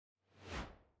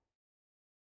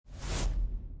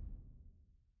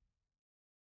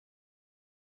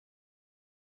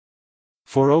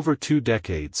For over 2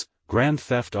 decades, Grand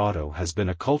Theft Auto has been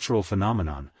a cultural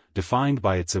phenomenon, defined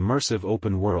by its immersive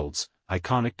open worlds,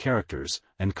 iconic characters,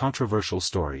 and controversial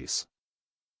stories.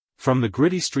 From the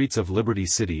gritty streets of Liberty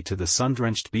City to the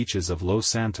sun-drenched beaches of Los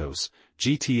Santos,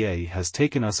 GTA has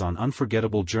taken us on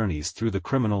unforgettable journeys through the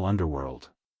criminal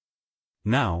underworld.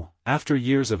 Now, after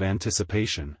years of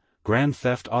anticipation, Grand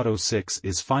Theft Auto 6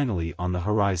 is finally on the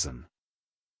horizon.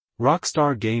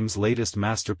 Rockstar Games' latest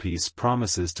masterpiece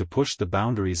promises to push the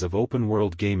boundaries of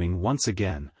open-world gaming once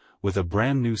again, with a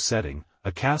brand new setting,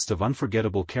 a cast of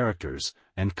unforgettable characters,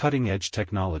 and cutting-edge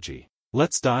technology.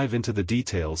 Let's dive into the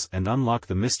details and unlock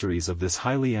the mysteries of this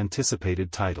highly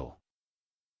anticipated title.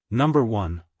 Number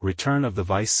 1, Return of the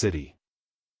Vice City.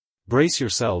 Brace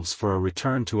yourselves for a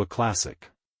return to a classic.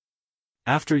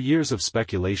 After years of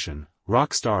speculation,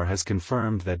 Rockstar has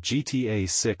confirmed that GTA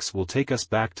 6 will take us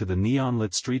back to the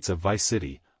neon-lit streets of Vice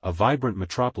City, a vibrant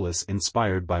metropolis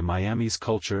inspired by Miami's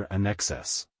culture and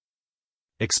excess.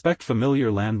 Expect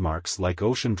familiar landmarks like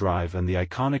Ocean Drive and the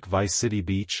iconic Vice City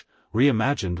Beach,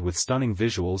 reimagined with stunning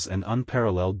visuals and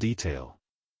unparalleled detail.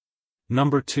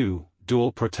 Number 2,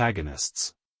 Dual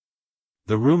Protagonists.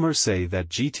 The rumors say that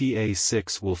GTA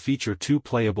 6 will feature 2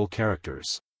 playable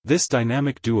characters. This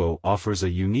dynamic duo offers a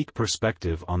unique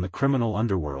perspective on the criminal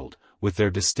underworld, with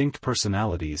their distinct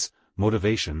personalities,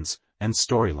 motivations, and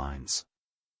storylines.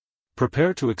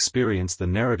 Prepare to experience the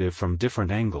narrative from different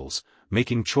angles,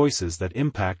 making choices that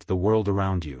impact the world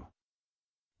around you.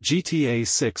 GTA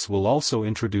 6 will also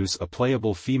introduce a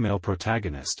playable female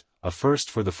protagonist, a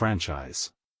first for the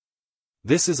franchise.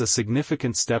 This is a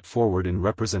significant step forward in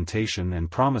representation and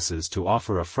promises to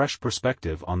offer a fresh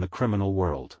perspective on the criminal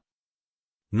world.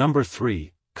 Number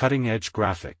 3, Cutting-Edge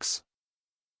Graphics.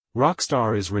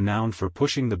 Rockstar is renowned for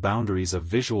pushing the boundaries of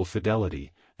visual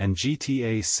fidelity, and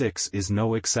GTA 6 is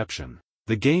no exception.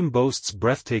 The game boasts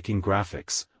breathtaking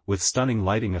graphics, with stunning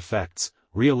lighting effects,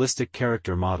 realistic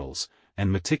character models,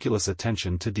 and meticulous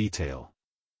attention to detail.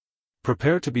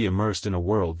 Prepare to be immersed in a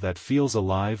world that feels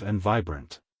alive and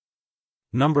vibrant.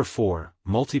 Number 4,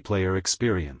 Multiplayer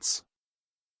Experience.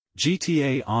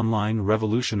 GTA Online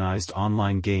revolutionized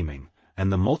online gaming,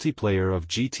 and the multiplayer of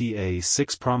GTA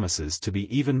 6 promises to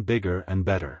be even bigger and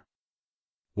better.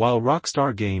 While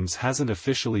Rockstar Games hasn't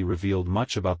officially revealed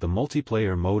much about the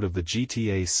multiplayer mode of the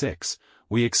GTA 6,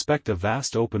 we expect a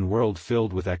vast open world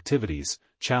filled with activities,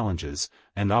 challenges,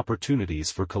 and opportunities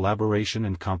for collaboration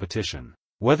and competition.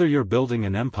 Whether you're building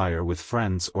an empire with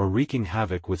friends or wreaking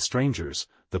havoc with strangers,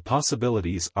 the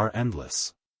possibilities are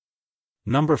endless.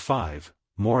 Number 5,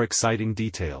 More exciting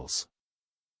details.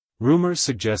 Rumors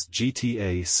suggest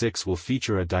GTA 6 will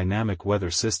feature a dynamic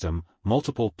weather system,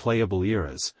 multiple playable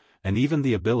eras, and even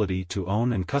the ability to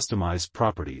own and customize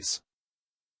properties.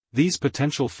 These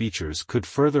potential features could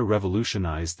further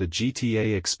revolutionize the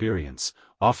GTA experience,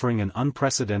 offering an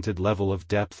unprecedented level of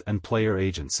depth and player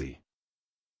agency.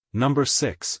 Number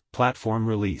 6, Platform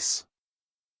Release.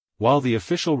 While the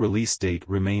official release date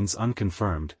remains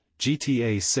unconfirmed,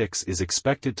 GTA 6 is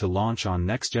expected to launch on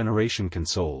next-generation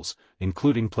consoles,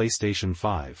 including PlayStation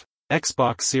 5,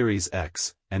 Xbox Series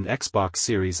X, and Xbox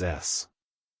Series S.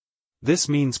 This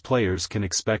means players can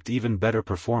expect even better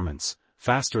performance,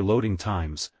 faster loading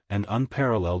times, and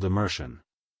unparalleled immersion.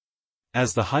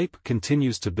 As the hype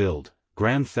continues to build,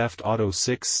 Grand Theft Auto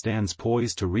 6 stands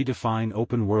poised to redefine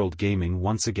open-world gaming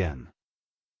once again.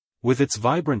 With its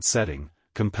vibrant setting,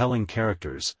 compelling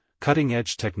characters,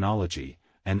 cutting-edge technology,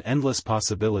 and endless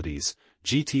possibilities,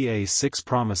 GTA 6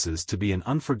 promises to be an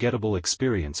unforgettable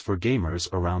experience for gamers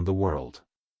around the world.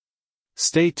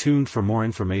 Stay tuned for more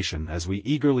information as we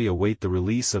eagerly await the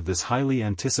release of this highly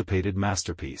anticipated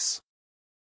masterpiece.